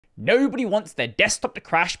Nobody wants their desktop to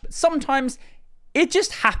crash, but sometimes it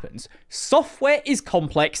just happens. Software is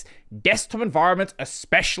complex, desktop environments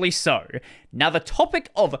especially so. Now, the topic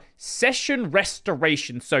of session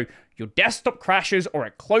restoration, so your desktop crashes or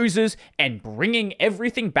it closes and bringing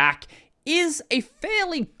everything back, is a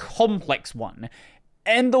fairly complex one.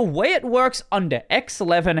 And the way it works under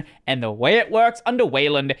X11 and the way it works under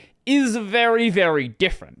Wayland is very, very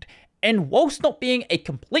different. And whilst not being a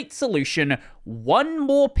complete solution, one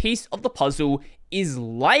more piece of the puzzle is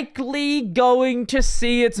likely going to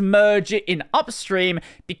see its merger in upstream,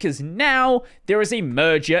 because now there is a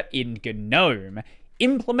merger in GNOME.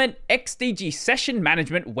 Implement XDG Session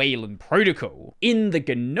Management Wayland Protocol. In the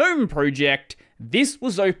GNOME project, this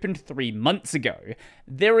was opened 3 months ago.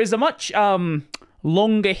 There is a much,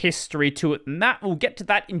 longer history to it than that. We'll get to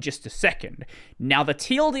that in just a second. Now, the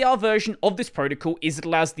TLDR version of this protocol is it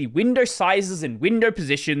allows the window sizes and window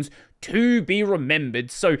positions to be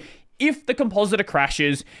remembered. So if the compositor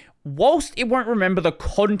crashes, whilst it won't remember the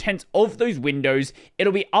contents of those windows,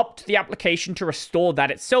 it'll be up to the application to restore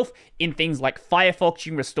that itself. In things like Firefox,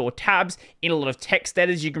 you can restore tabs. In a lot of text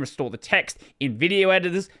editors, you can restore the text. In video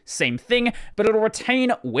editors, same thing, but it'll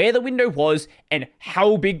retain where the window was and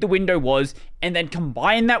how big the window was, and then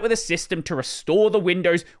combine that with a system to restore the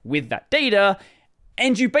windows with that data.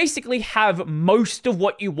 And you basically have most of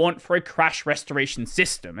what you want for a crash restoration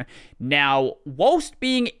system. Now, whilst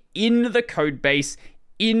being in the codebase,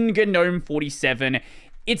 in GNOME 47,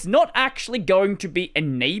 it's not actually going to be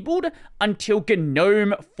enabled until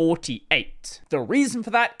GNOME 48. The reason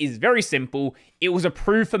for that is very simple. It was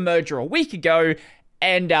approved for merger a week ago,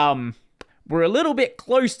 and we're a little bit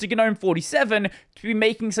close to GNOME 47 to be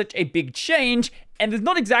making such a big change, and there's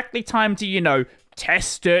not exactly time to,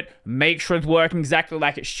 test it, make sure it's working exactly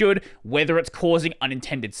like it should, whether it's causing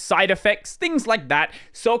unintended side effects, things like that,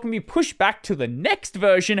 so it can be pushed back to the next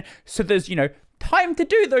version, so there's, time to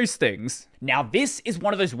do those things. Now, this is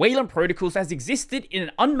one of those Wayland protocols that has existed in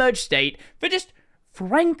an unmerged state for just,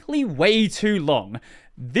 frankly, way too long.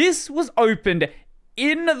 This was opened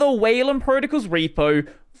in the Wayland protocols repo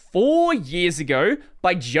 4 years ago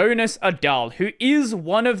by Jonas Adal, who is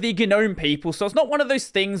one of the GNOME people, so it's not one of those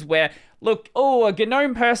things where, look, a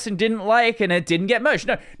GNOME person didn't like and it didn't get merged.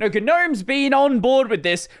 No, GNOME's been on board with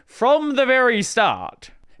this from the very start.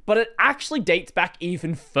 But it actually dates back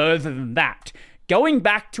even further than that, going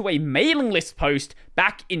back to a mailing list post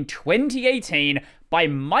back in 2018 by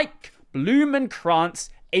Mike Blumenkrantz,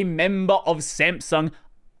 a member of Samsung,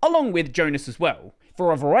 along with Jonas as well.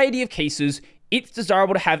 For a variety of cases, it's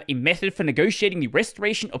desirable to have a method for negotiating the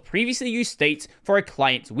restoration of previously used states for a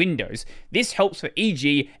client's windows. This helps for,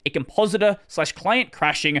 e.g., a compositor/client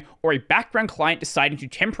crashing or a background client deciding to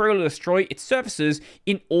temporarily destroy its services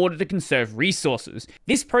in order to conserve resources.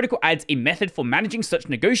 This protocol adds a method for managing such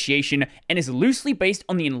negotiation and is loosely based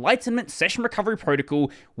on the Enlightenment Session Recovery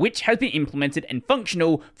Protocol, which has been implemented and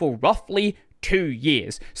functional for roughly 2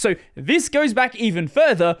 years. So this goes back even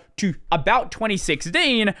further to about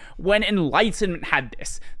 2016 when Enlightenment had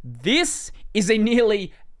this. This is a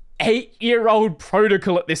nearly 8-year-old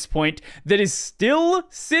protocol at this point that is still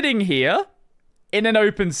sitting here in an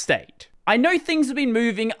open state. I know things have been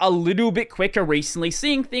moving a little bit quicker recently,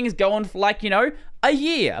 seeing things go on for like, a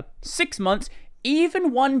year, 6 months,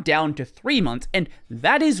 even one down to 3 months, and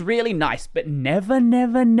that is really nice, but never,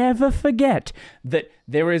 never, never forget that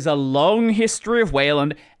there is a long history of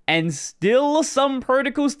Wayland, and still some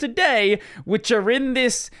protocols today which are in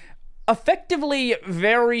this effectively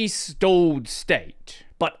very stalled state.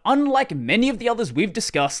 But unlike many of the others we've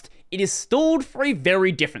discussed, it is stalled for a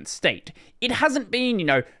very different state. It hasn't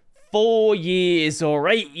been, 4 years or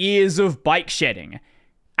 8 years of bike shedding.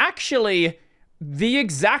 Actually, the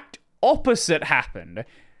exact opposite happened.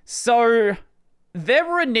 So there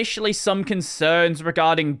were initially some concerns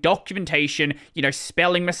regarding documentation,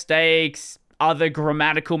 spelling mistakes, other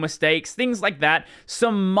grammatical mistakes, things like that.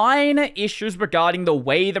 Some minor issues regarding the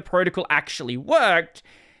way the protocol actually worked,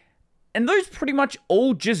 and those pretty much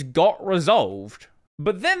all just got resolved.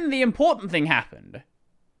 But then the important thing happened.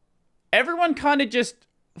 Everyone kind of just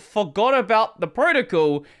forgot about the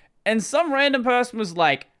protocol, and some random person was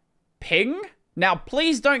like, ping? Now,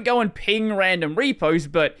 please don't go and ping random repos,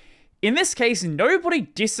 but in this case, nobody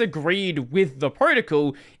disagreed with the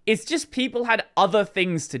protocol. It's just people had other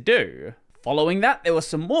things to do. Following that, there were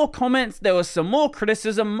some more comments, there was some more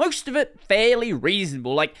criticism, most of it fairly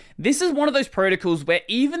reasonable. Like, this is one of those protocols where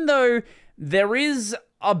even though there is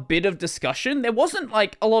a bit of discussion, there wasn't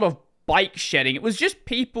like a lot of bike shedding. It was just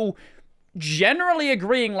people generally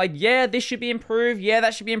agreeing like, yeah, this should be improved, yeah,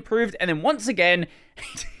 that should be improved, and then once again,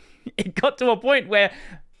 it got to a point where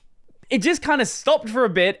it just kind of stopped for a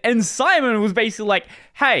bit, and Simon was basically like,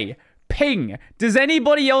 hey, ping, does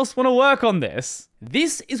anybody else want to work on this?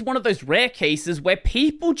 This is one of those rare cases where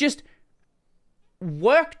people just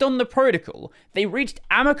worked on the protocol. They reached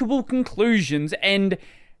amicable conclusions, and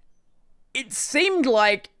it seemed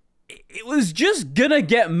like it was just gonna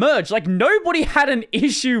get merged. Like, nobody had an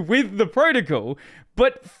issue with the protocol,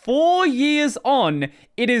 but 4 years on,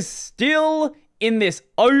 it is still in this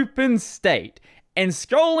open state. And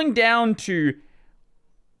scrolling down to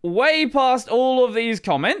way past all of these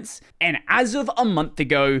comments, and as of a month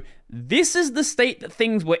ago, this is the state that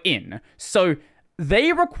things were in. So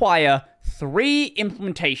they require 3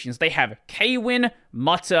 implementations. They have KWin,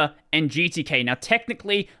 Mutter, and GTK. Now,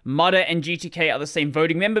 technically, Mutter and GTK are the same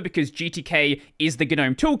voting member because GTK is the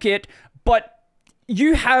GNOME toolkit, but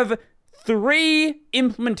you have 3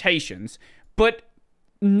 implementations, but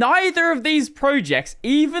neither of these projects,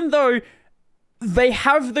 even though they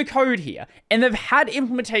have the code here, and they've had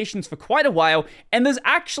implementations for quite a while, and there's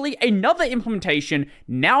actually another implementation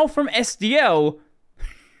now from SDL,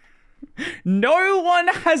 no one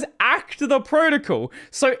has hacked the protocol.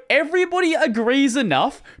 So everybody agrees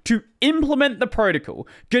enough to implement the protocol.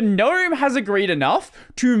 GNOME has agreed enough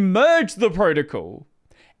to merge the protocol.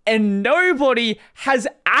 And nobody has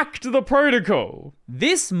hacked the protocol.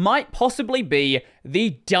 This might possibly be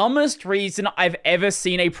the dumbest reason I've ever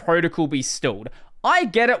seen a protocol be stalled. I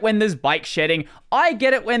get it when there's bike shedding. I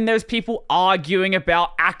get it when there's people arguing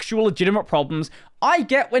about actual legitimate problems. I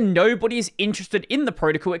get when nobody is interested in the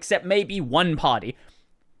protocol except maybe one party.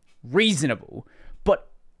 Reasonable. But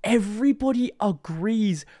everybody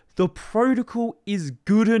agrees the protocol is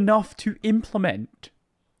good enough to implement.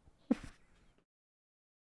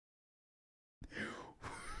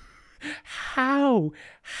 How?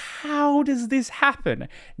 How does this happen?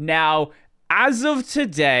 Now, as of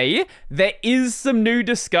today, there is some new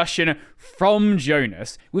discussion from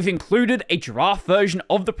Jonas. We've included a draft version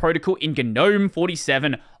of the protocol in GNOME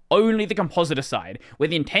 47, only the compositor side, where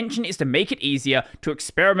the intention is to make it easier to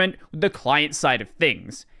experiment with the client side of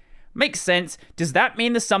things. Makes sense. Does that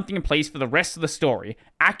mean there's something in place for the rest of the story?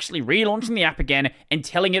 Actually relaunching the app again and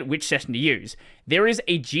telling it which session to use. There is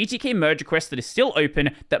a GTK merge request that is still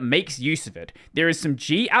open that makes use of it. There is some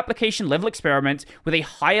G application level experiments with a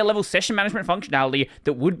higher level session management functionality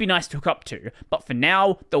that would be nice to hook up to. But for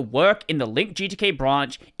now, the work in the linked GTK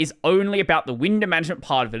branch is only about the window management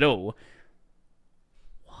part of it all.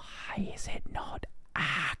 Why is it not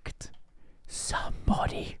ACT?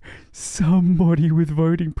 Somebody with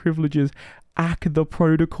voting privileges, hack the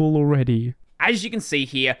protocol already. As you can see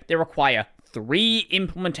here, they require 3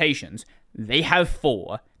 implementations. They have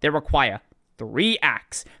 4. They require 3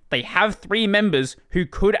 acts. They have 3 members who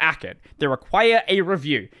could hack it. They require a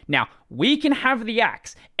review. Now, we can have the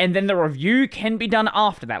acts, and then the review can be done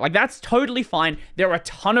after that. Like, that's totally fine. There are a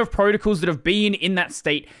ton of protocols that have been in that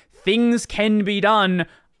state. Things can be done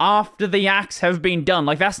after the acts have been done.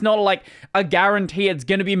 Like, that's not like a guarantee it's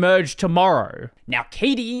going to be merged tomorrow. Now,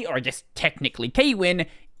 KDE, or I guess technically KWin,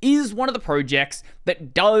 is one of the projects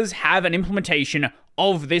that does have an implementation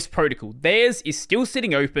of this protocol. Theirs is still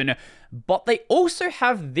sitting open, but they also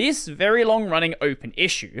have this very long-running open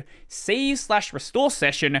issue. save/restore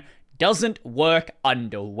session doesn't work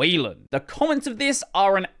under Wayland. The comments of this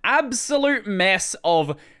are an absolute mess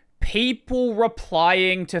of people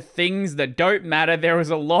replying to things that don't matter. There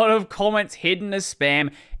is a lot of comments hidden as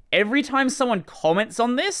spam. Every time someone comments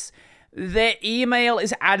on this, their email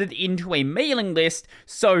is added into a mailing list,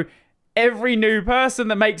 so every new person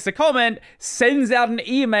that makes a comment sends out an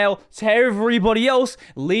email to everybody else,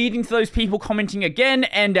 leading to those people commenting again,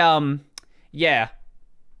 and, yeah,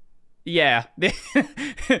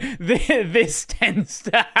 this tends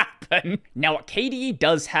to happen. Now, what KDE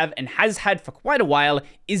does have, and has had for quite a while,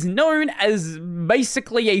 is known as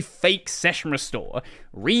basically a fake session restore.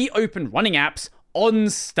 Reopen running apps on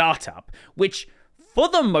startup, which, for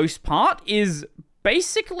the most part, is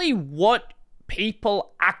basically what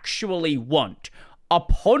people actually want.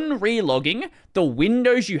 Upon relogging, the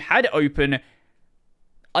windows you had open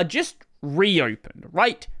are just reopened,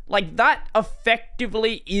 right? Like, that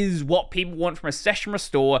effectively is what people want from a session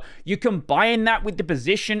restore. You combine that with the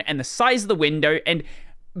position and the size of the window, and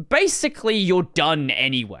basically you're done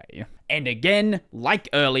anyway. And again, like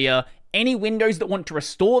earlier, any windows that want to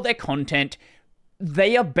restore their content,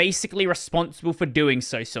 they are basically responsible for doing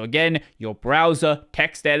so. So again, your browser,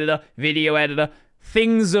 text editor, video editor,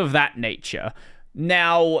 things of that nature.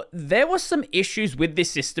 Now, there were some issues with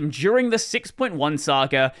this system during the 6.1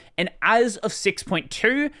 saga, and as of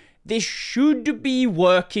 6.2, this should be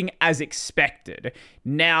working as expected.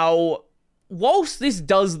 Now, whilst this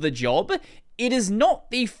does the job, it is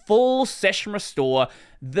not the full session restore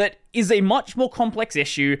that is a much more complex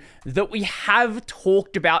issue that we have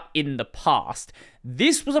talked about in the past.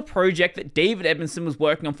 This was a project that David Edmondson was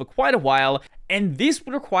working on for quite a while, and this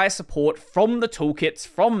would require support from the toolkits,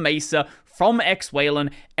 from Mesa, from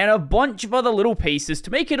Wayland, and a bunch of other little pieces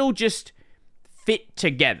to make it all just fit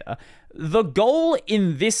together. The goal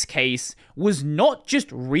in this case was not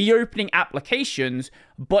just reopening applications,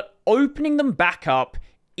 but opening them back up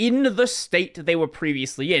in the state they were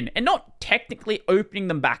previously in. And not technically opening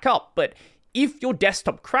them back up, but if your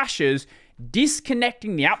desktop crashes,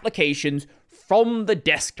 disconnecting the applications from the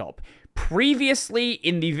desktop. Previously,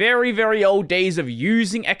 in the very, very old days of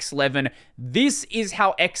using X11, this is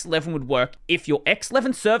how X11 would work. If your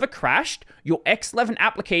X11 server crashed, your X11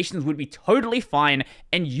 applications would be totally fine,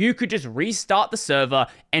 and you could just restart the server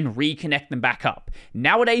and reconnect them back up.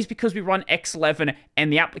 Nowadays, because we run X11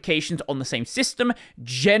 and the applications on the same system,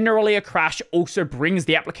 generally a crash also brings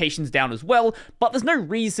the applications down as well, but there's no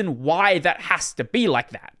reason why that has to be like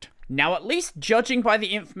that. Now, at least judging by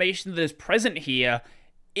the information that is present here,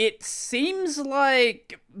 it seems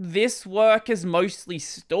like this work is mostly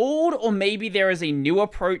stalled, or maybe there is a new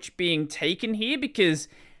approach being taken here, because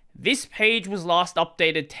this page was last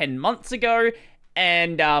updated 10 months ago,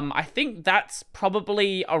 and I think that's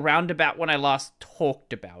probably around about when I last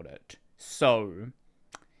talked about it. So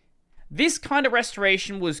this kind of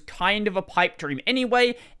restoration was kind of a pipe dream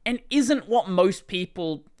anyway, and isn't what most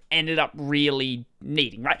people ended up really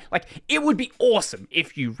needing, right? Like, it would be awesome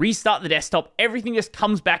if you restart the desktop, everything just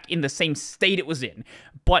comes back in the same state it was in.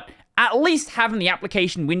 But at least having the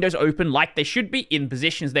application windows open like they should be in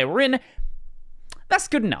positions they were in, that's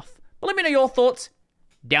good enough. But let me know your thoughts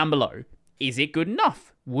down below. Is it good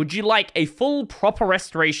enough? Would you like a full, proper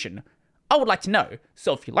restoration? I would like to know.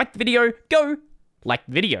 So if you liked the video, go like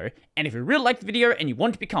the video. And if you really liked the video and you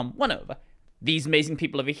want to become one of these amazing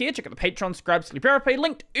people over here, check out the Patreon, subscribe, Sleep Aeropay,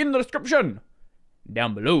 linked in the description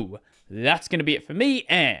down below. That's going to be it for me,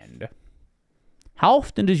 and how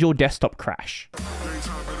often does your desktop crash?